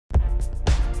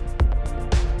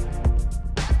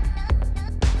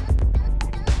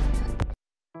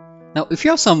Now, if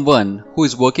you're someone who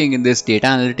is working in this data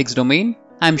analytics domain,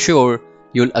 I'm sure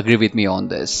you'll agree with me on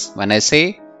this when I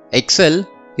say Excel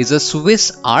is a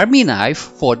Swiss army knife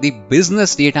for the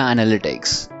business data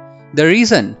analytics. The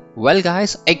reason, well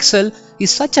guys, Excel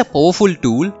is such a powerful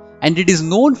tool and it is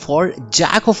known for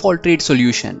jack of all trade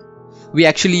solution. We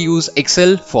actually use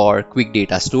Excel for quick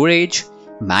data storage,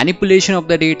 manipulation of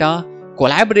the data,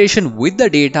 collaboration with the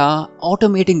data,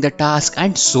 automating the task,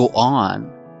 and so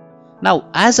on.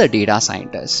 Now, as a data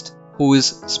scientist who is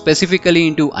specifically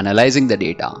into analyzing the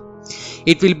data,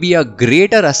 it will be a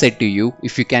greater asset to you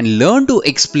if you can learn to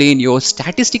explain your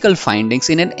statistical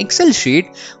findings in an Excel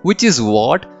sheet, which is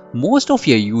what most of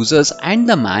your users and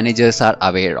the managers are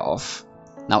aware of.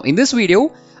 Now, in this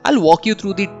video, I'll walk you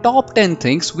through the top 10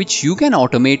 things which you can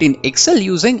automate in Excel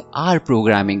using R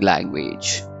programming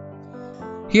language.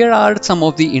 Here are some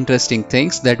of the interesting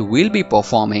things that we'll be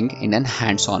performing in a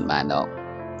hands-on manner.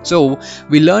 So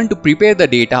we learn to prepare the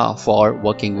data for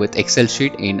working with Excel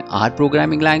sheet in R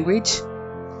programming language.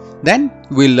 Then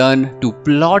we'll learn to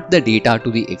plot the data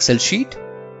to the Excel sheet.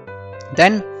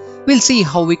 Then we'll see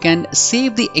how we can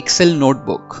save the Excel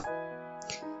notebook.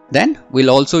 Then we'll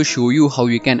also show you how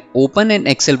you can open an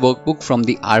Excel workbook from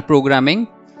the R programming,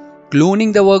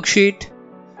 cloning the worksheet,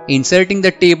 inserting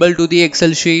the table to the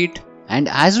Excel sheet. And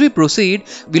as we proceed,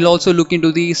 we'll also look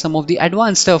into some of the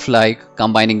advanced stuff like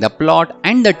combining the plot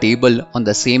and the table on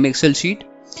the same Excel sheet,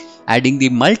 adding the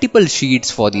multiple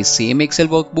sheets for the same Excel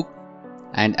workbook.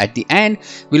 And at the end,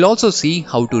 we'll also see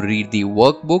how to read the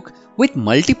workbook with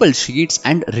multiple sheets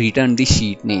and return the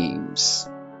sheet names.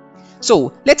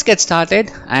 So let's get started,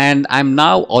 and I'm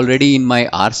now already in my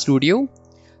R Studio.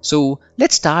 So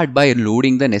let's start by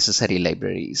loading the necessary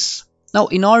libraries. Now,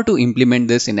 in order to implement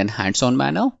this in a hands-on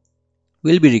manner,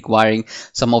 we'll be requiring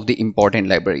some of the important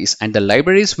libraries, and the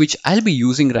libraries which I'll be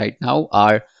using right now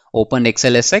are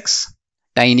OpenExcelSX,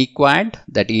 TinyQuad,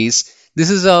 that is,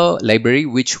 this is a library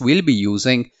which we'll be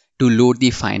using to load the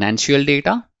financial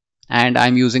data, and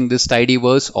I'm using this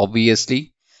Tidyverse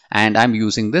obviously, and I'm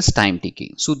using this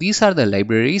TimeTiki. So these are the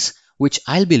libraries which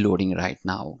I'll be loading right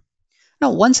now.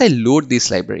 Now once I load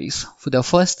these libraries, the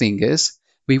first thing is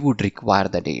we would require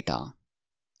the data.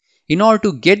 In order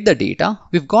to get the data,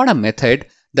 we've got a method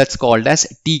that's called as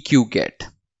tqget.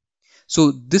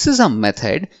 So this is a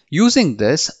method. Using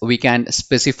this, we can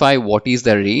specify what is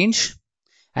the range,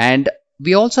 and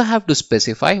we also have to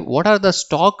specify what are the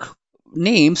stock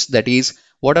names, that is,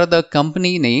 what are the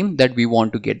company name that we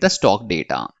want to get the stock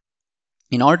data.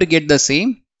 In order to get the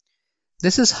same,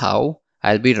 this is how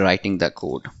I'll be writing the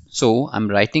code. So I'm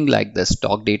writing like the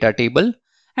stock data table,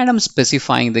 and I'm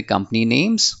specifying the company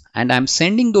names, and I'm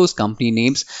sending those company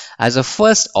names as a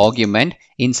first argument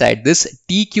inside this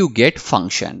tqget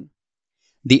function.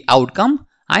 The outcome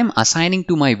I'm assigning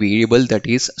to my variable, that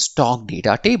is stock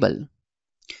data table.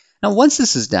 Now once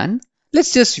this is done,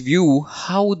 let's just view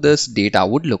how this data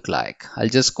would look like. I'll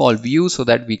just call view so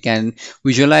that we can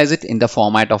visualize it in the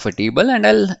format of a table, and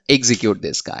I'll execute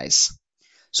this, guys.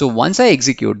 So once I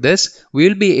execute this,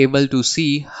 we'll be able to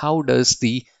see how does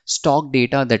the stock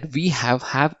data that we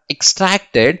have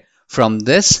extracted from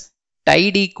this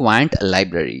TidyQuant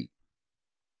library.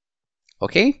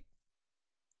 Okay.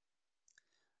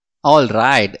 All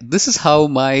right, this is how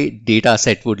my data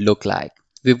set would look like.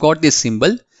 We've got this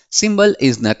symbol. Symbol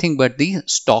is nothing but the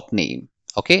stock name.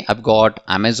 Okay, I've got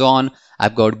Amazon,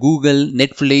 I've got Google,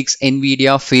 Netflix,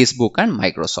 Nvidia, Facebook, and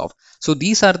Microsoft. So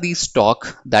these are the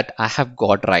stock that I have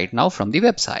got right now from the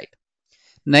website.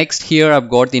 Next, here I've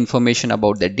got the information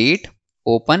about the date,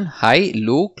 open, high,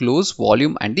 low, close,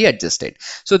 volume, and the adjusted.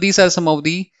 So these are some of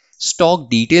the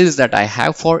stock details that I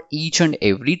have for each and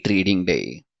every trading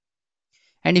day.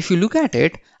 And if you look at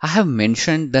it, I have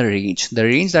mentioned the range. The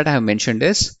range that I have mentioned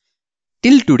is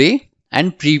till today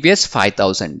and previous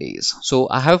 5,000 days. So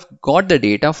I have got the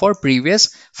data for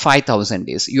previous 5,000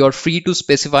 days. You are free to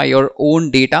specify your own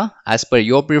data as per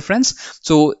your preference.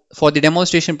 So for the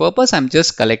demonstration purpose, I'm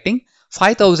just collecting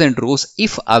 5,000 rows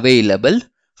if available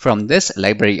from this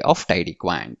library of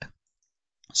TidyQuant.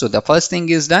 So the first thing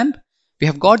is done. We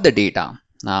have got the data.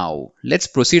 Now let's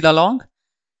proceed along.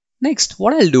 Next,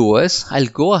 what I'll do is I'll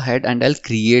go ahead and I'll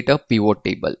create a pivot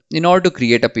table. In order to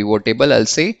create a pivot table, I'll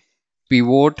say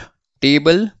pivot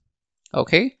table.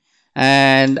 Okay.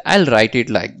 And I'll write it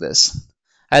like this.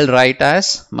 I'll write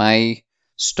as my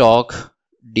stock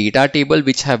data table,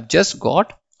 which I've just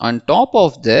got. On top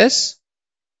of this,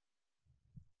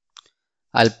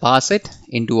 I'll pass it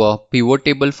into a pivot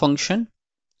table function.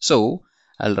 So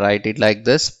I'll write it like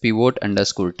this, pivot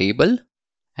underscore table.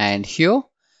 And here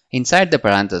inside the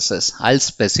parenthesis, I'll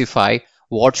specify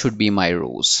what should be my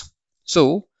rows.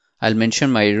 So I'll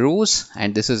mention my rows,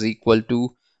 and this is equal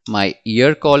to my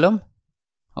year column.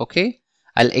 Okay,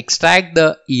 I'll extract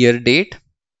the year date.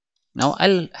 Now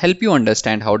I'll help you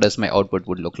understand how does my output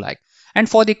would look like. And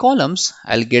for the columns,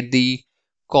 I'll get the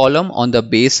column on the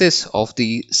basis of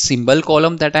the symbol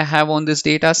column that I have on this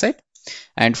data set.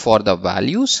 And for the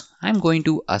values, I'm going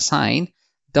to assign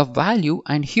the value,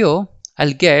 and here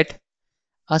I'll get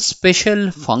a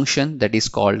special function that is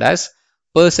called as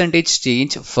percentage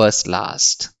change first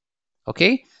last.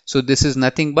 Okay, so this is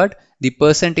nothing but the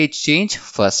percentage change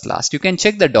first last. You can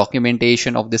check the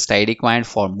documentation of this tidy client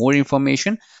for more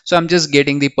information. So I'm just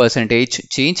getting the percentage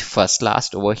change first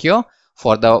last over here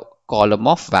for the column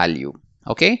of value.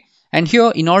 Okay, and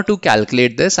here in order to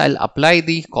calculate this, I'll apply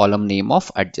the column name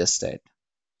of adjusted.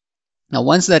 Now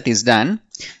once that is done,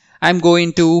 I'm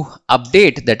going to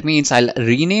update. That means I'll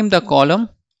rename the column.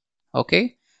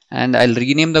 Okay, and I'll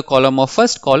rename the column of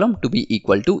first column to be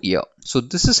equal to year. So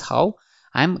this is how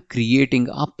I'm creating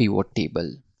a pivot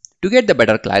table. To get the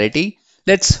better clarity,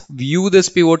 let's view this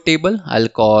pivot table. I'll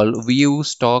call view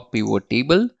stock pivot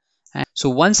table. And so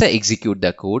once I execute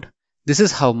the code, this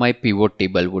is how my pivot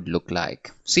table would look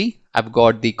like. See, I've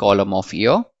got the column of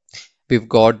year, we've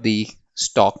got the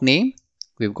stock name,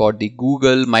 we've got the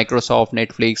Google, Microsoft,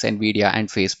 Netflix, Nvidia, and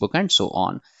Facebook, and so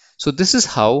on. So this is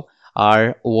how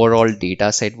our overall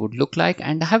data set would look like,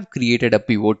 and I have created a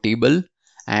pivot table.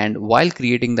 And while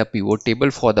creating the pivot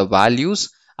table for the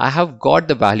values, I have got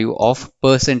the value of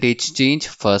percentage change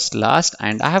first last,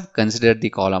 and I have considered the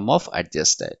column of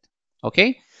adjusted.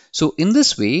 Okay, so in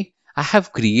this way I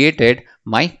have created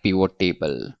my pivot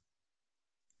table.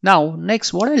 Now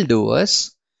next what I'll do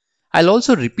is I'll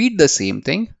also repeat the same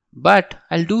thing, but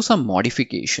I'll do some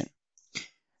modification.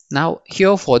 Now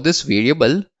here for this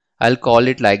variable, I'll call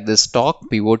it like the stock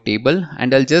pivot table,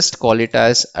 and I'll just call it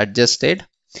as adjusted.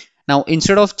 Now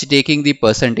instead of taking the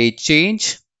percentage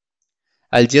change,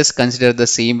 I'll just consider the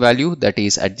same value, that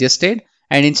is adjusted,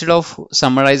 and instead of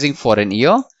summarizing for an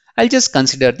year, I'll just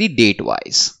consider the date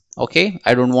wise. Okay,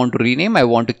 I don't want to rename, I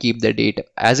want to keep the date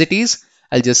as it is.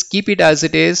 I'll just keep it as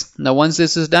it is. Now once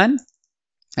this is done,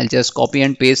 I'll just copy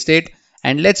and paste it,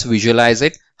 and let's visualize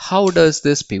it. How does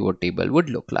this pivot table would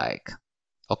look like?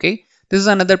 Okay, this is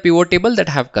another pivot table that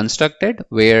I have constructed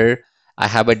where I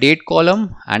have a date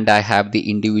column and I have the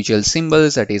individual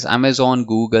symbols, that is Amazon,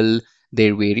 Google,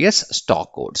 their various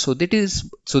stock codes. So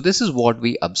this is what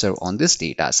we observe on this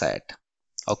data set.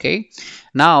 Okay,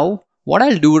 now what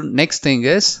I'll do next thing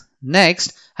is,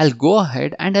 next I'll go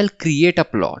ahead and I'll create a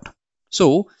plot.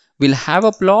 So we'll have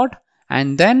a plot,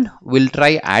 and then we'll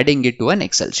try adding it to an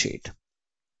Excel sheet.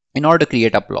 In order to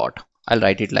create a plot, I'll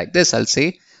write it like this. I'll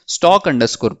say stock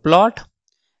underscore plot,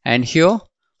 and here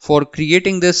for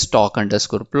creating this stock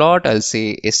underscore plot, I'll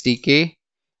say STK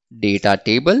data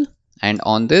table, and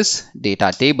on this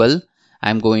data table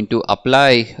I'm going to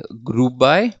apply group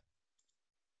by.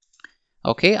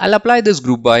 Okay, I'll apply this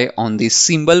group by on the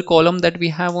symbol column that we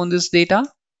have on this data.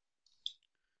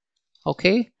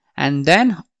 Okay, and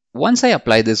then once I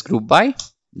apply this group by,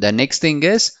 the next thing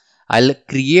is I'll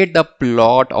create the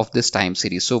plot of this time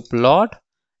series. So plot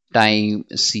time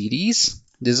series,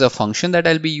 this is a function that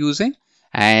I'll be using,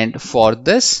 and for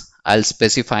this I'll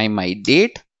specify my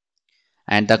date,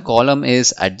 and the column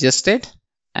is adjusted,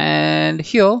 and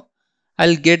here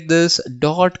I'll get this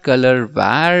dot color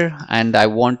var, and I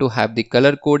want to have the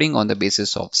color coding on the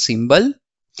basis of symbol.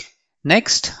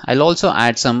 Next I'll also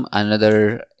add some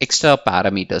another extra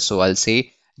parameters. So I'll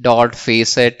say dot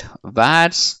facet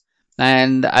vars,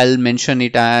 and I'll mention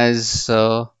it as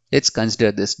let's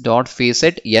consider this dot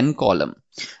facet n column.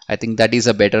 I think that is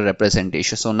a better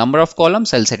representation. So number of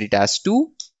columns, I'll set it as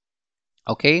 2.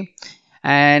 Okay,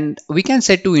 and we can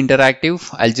set to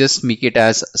interactive. I'll just make it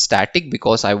as static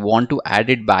because I want to add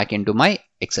it back into my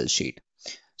Excel sheet.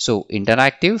 So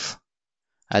interactive,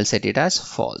 I'll set it as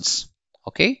false.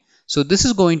 Okay, so this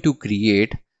is going to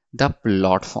create the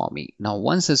plot for me. Now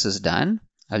once this is done,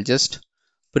 I'll just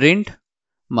print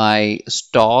my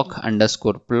stock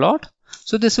underscore plot.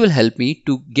 So this will help me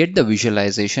to get the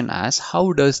visualization as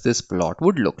how does this plot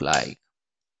would look like.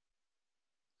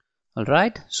 All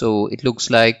right, so it looks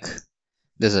like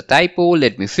there's a typo.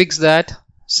 Let me fix that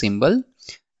symbol.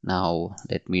 Now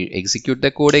let me execute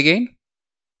the code again.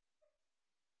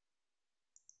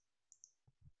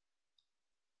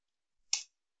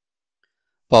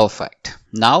 Perfect.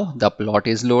 Now the plot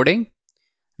is loading.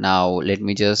 Now let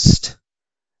me just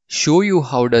show you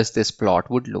how does this plot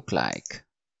would look like.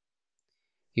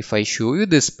 If I show you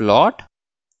this plot,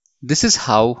 this is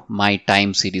how my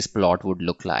time series plot would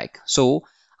look like. So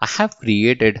I have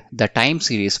created the time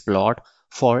series plot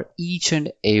for each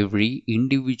and every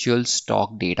individual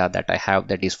stock data that I have,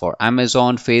 that is for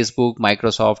Amazon, Facebook,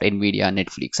 Microsoft, Nvidia,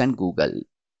 Netflix, and Google.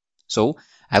 So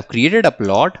I've created a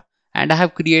plot and I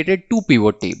have created two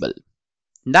pivot table.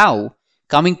 Now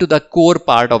coming to the core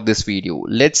part of this video,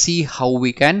 let's see how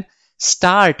we can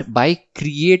start by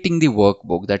creating the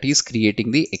workbook, that is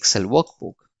creating the Excel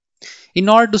workbook. In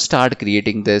order to start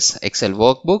creating this Excel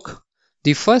workbook,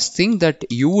 the first thing that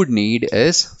you would need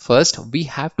is, first we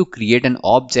have to create an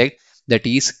object, that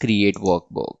is create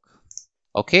workbook.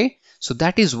 Okay, so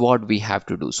that is what we have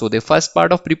to do. So the first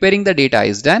part of preparing the data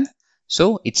is done.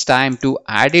 So it's time to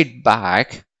add it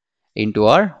back into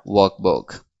our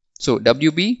workbook. So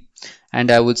WB, and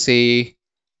I would say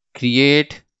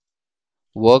create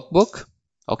workbook.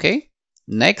 Okay,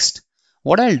 next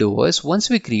what I'll do is, once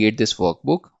we create this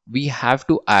workbook, we have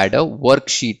to add a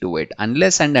worksheet to it.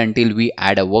 Unless and until we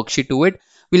add a worksheet to it,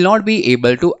 we'll not be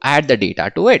able to add the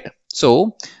data to it.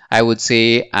 So I would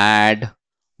say add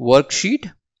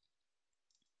worksheet,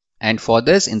 and for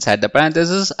this, inside the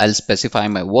parentheses, I'll specify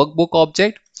my workbook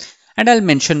object and I'll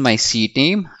mention my sheet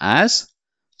name as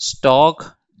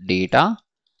stock data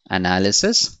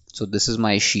analysis. So this is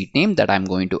my sheet name that I'm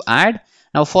going to add.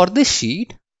 Now for this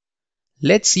sheet,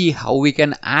 let's see how we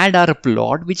can add our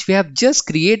plot which we have just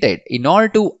created. In order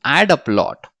to add a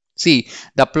plot, see,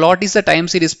 the plot is the time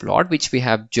series plot which we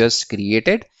have just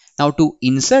created. Now to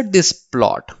insert this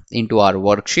plot into our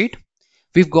worksheet,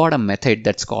 we've got a method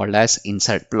that's called as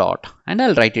insert plot, and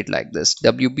I'll write it like this,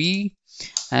 WB,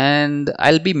 and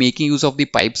I'll be making use of the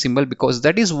pipe symbol because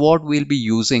that is what we'll be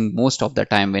using most of the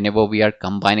time whenever we are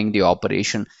combining the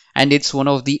operation, and it's one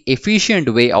of the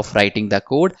efficient way of writing the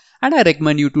code, and I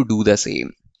recommend you to do the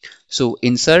same. So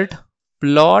insert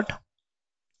plot,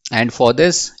 and for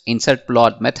this insert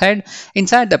plot method,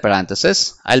 inside the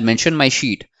parenthesis, I'll mention my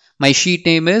sheet. My sheet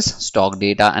name is stock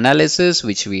data analysis,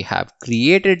 which we have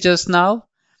created just now.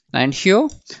 And here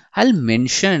I'll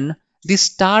mention the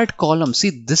start column.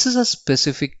 See, this is a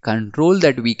specific control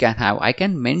that we can have. I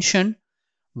can mention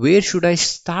where should I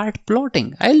start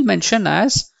plotting. I'll mention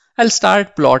as I'll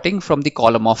start plotting from the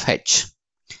column of H.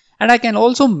 And I can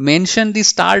also mention the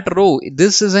start row.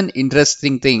 This is an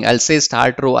interesting thing. I'll say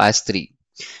start row as 3.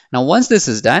 Now once this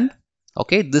is done,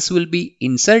 okay, this will be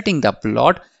inserting the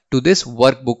plot to this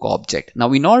workbook object.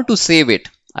 Now in order to save it,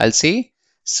 I'll say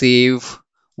save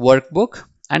workbook,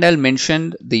 and I'll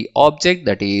mention the object,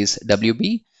 that is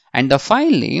WB, and the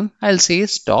file name I'll say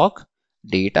stock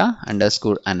data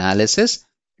underscore analysis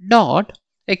dot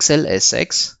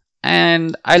XLSX,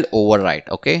 and I'll overwrite.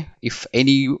 Okay, if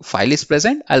any file is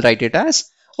present, I'll write it as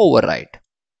overwrite.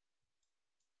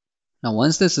 Now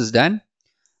once this is done,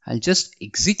 I'll just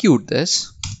execute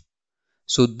this.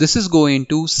 So this is going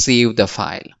to save the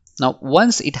file. Now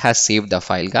once it has saved the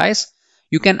file, guys,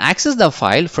 you can access the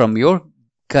file from your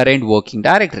current working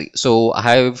directory. So I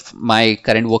have my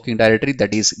current working directory,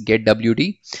 that is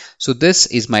getwd. So this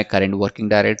is my current working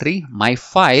directory. My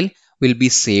file will be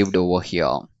saved over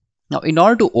here. Now in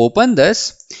order to open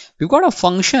this, we've got a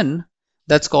function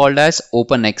that's called as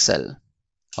open Excel.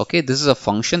 Okay, this is a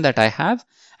function that I have,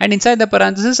 and inside the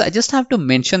parentheses I just have to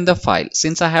mention the file.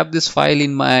 Since I have this file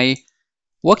in my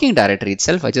working directory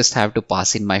itself, I just have to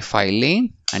pass in my file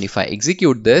name, and if I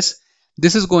execute this,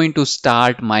 this is going to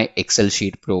start my Excel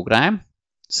sheet program.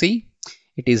 See,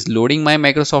 it is loading my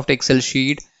Microsoft Excel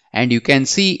sheet, and you can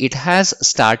see it has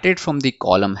started from the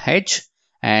column H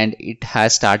and it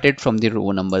has started from the row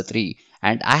number 3,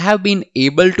 and I have been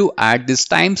able to add this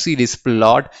time series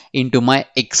plot into my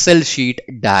Excel sheet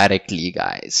directly,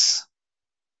 guys.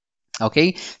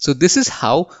 Okay, so this is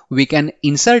how we can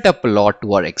insert a plot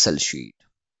to our Excel sheet.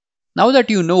 Now that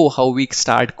you know how we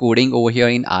start coding over here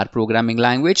in R programming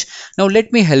language, now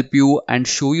let me help you and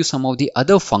show you some of the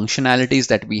other functionalities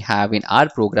that we have in R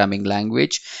programming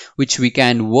language, which we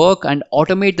can work and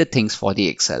automate the things for the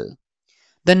Excel.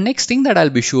 The next thing that I'll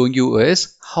be showing you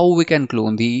is how we can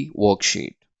clone the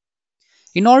worksheet.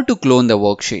 In order to clone the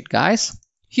worksheet, guys,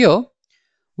 here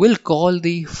we'll call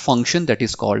the function that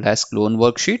is called as clone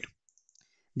worksheet.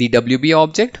 The WB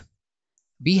object,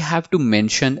 we have to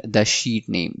mention the sheet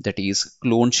name, that is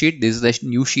clone sheet. This is the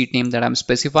new sheet name that I'm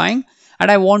specifying,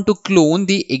 and I want to clone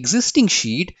the existing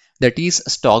sheet, that is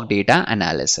stock data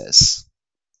analysis,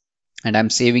 and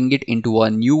I'm saving it into a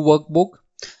new workbook,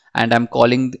 and I'm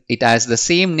calling it as the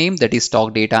same name, that is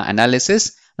stock data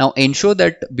analysis. Now ensure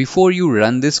that before you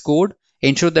run this code,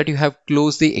 ensure that you have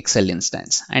closed the Excel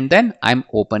instance, and then I'm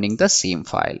opening the same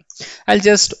file. I'll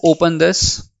just open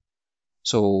this.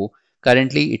 So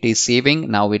currently it is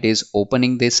saving. Now it is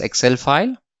opening this Excel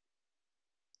file.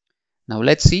 Now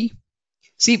let's see.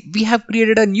 See, we have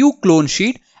created a new clone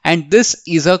sheet, and this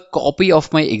is a copy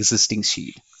of my existing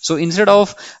sheet. So instead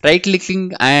of right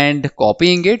clicking and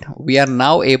copying it, we are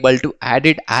now able to add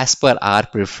it as per our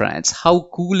preference. How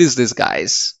cool is this,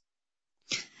 guys?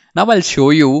 Now I'll show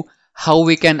you how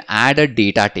we can add a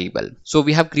data table. So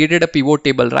we have created a pivot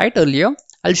table right earlier.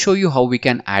 I'll show you how we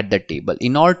can add the table.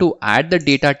 In order to add the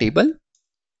data table,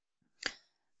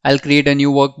 I'll create a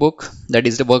new workbook, that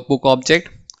is the workbook object.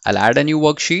 I'll add a new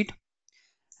worksheet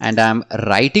and I'm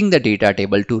writing the data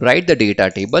table. To write the data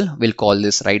table, we'll call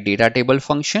this write data table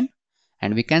function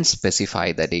and we can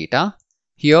specify the data.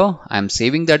 Here I'm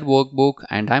saving that workbook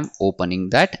and I'm opening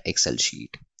that Excel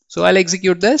sheet. So I'll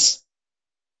execute this.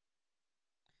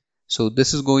 So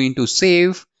this is going to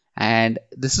save and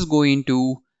this is going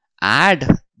to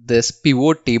add this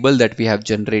pivot table that we have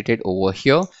generated over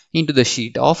here into the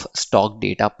sheet of stock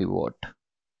data pivot.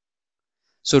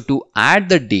 So to add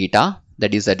the data,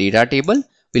 that is the data table,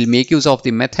 we'll make use of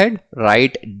the method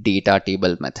write data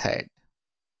table method.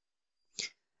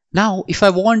 Now if I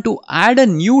want to add a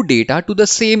new data to the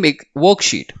same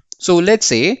worksheet, so let's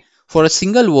say for a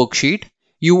single worksheet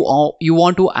you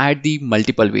want to add the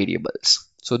multiple variables.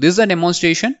 So this is a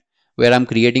demonstration where I'm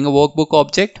creating a workbook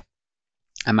object.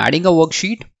 I'm adding a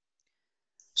worksheet.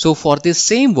 So for this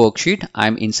same worksheet,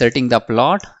 I'm inserting the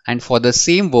plot, and for the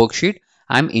same worksheet,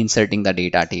 I'm inserting the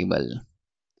data table.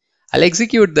 I'll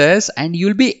execute this and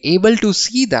you'll be able to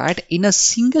see that in a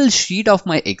single sheet of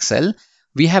my Excel,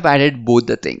 we have added both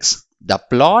the things, the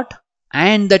plot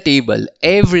and the table,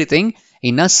 everything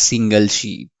in a single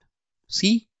sheet.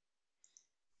 See,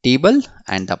 table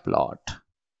and the plot.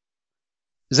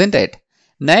 Isn't it?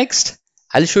 Next,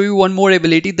 I'll show you one more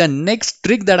ability. The next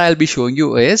trick that I'll be showing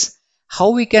you is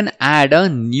how we can add a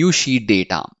new sheet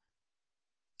data.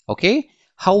 Okay,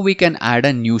 how we can add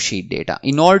a new sheet data.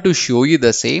 In order to show you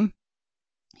the same,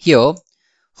 here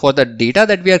for the data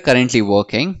that we are currently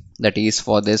working, that is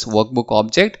for this workbook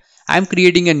object, I'm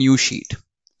creating a new sheet.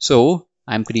 So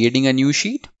I'm creating a new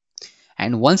sheet,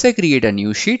 and once I create a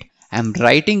new sheet, I'm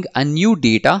writing a new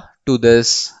data to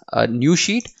this new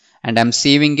sheet and I'm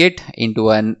saving it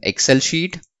into an Excel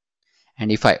sheet.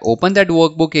 And if I open that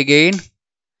workbook again,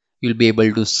 you'll be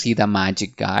able to see the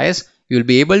magic, guys. You'll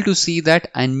be able to see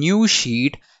that a new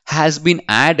sheet has been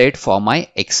added for my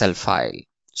Excel file.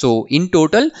 So in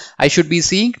total, I should be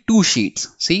seeing two sheets.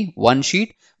 See, one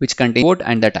sheet which contains pivot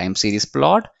and the time series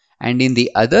plot, and in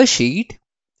the other sheet,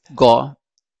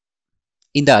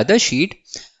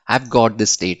 I've got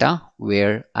this data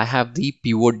where I have the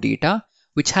pivot data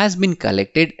which has been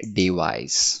collected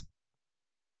day-wise.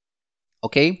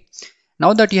 Okay,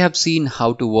 now that you have seen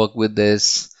how to work with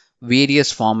this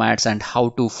various formats and how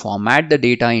to format the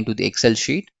data into the Excel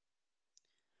sheet,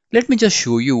 let me just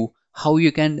show you how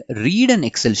you can read an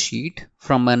Excel sheet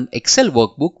from an Excel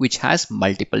workbook which has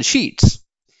multiple sheets.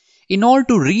 In order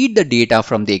to read the data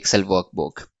from the Excel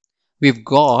workbook, we've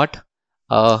got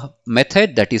a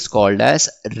method that is called as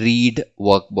read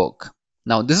workbook.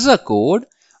 Now this is a code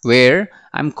where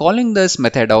I'm calling this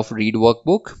method of read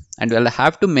workbook, and I'll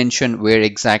have to mention where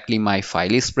exactly my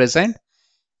file is present.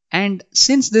 And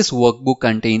since this workbook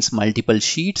contains multiple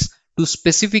sheets, to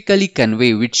specifically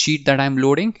convey which sheet that I'm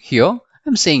loading, here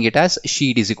I'm saying it as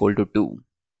sheet is equal to 2.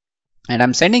 And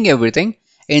I'm sending everything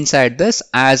inside this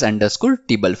as underscore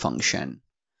table function.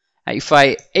 If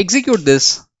I execute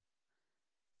this,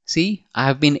 see, I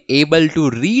have been able to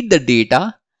read the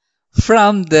data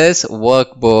from this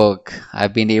workbook.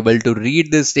 I've been able to read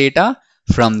this data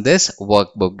from this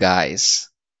workbook, guys.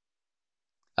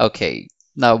 Okay,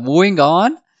 now moving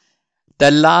on,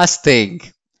 the last thing,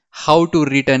 how to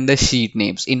return the sheet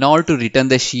names. In order to return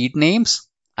the sheet names,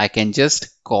 I can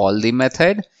just call the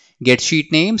method get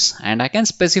sheet names and I can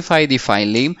specify the file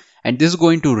name, and this is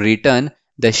going to return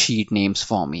the sheet names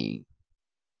for me.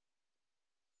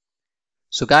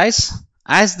 So guys,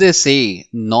 as they say,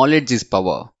 knowledge is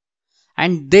power.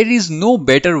 And there is no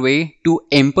better way to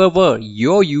empower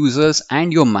your users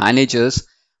and your managers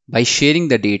by sharing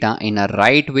the data in a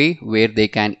right way where they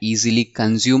can easily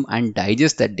consume and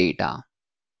digest that data.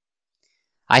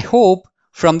 I hope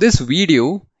from this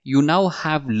video you now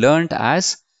have learned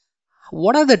as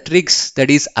what are the tricks that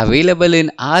is available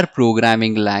in our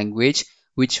programming language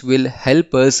which will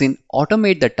help us in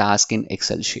automate the task in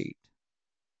Excel sheet.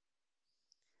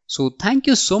 So thank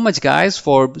you so much guys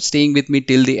for staying with me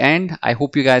till the end. I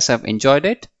hope you guys have enjoyed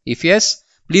it. If yes,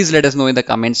 please let us know in the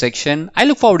comment section. I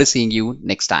look forward to seeing you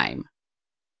next time.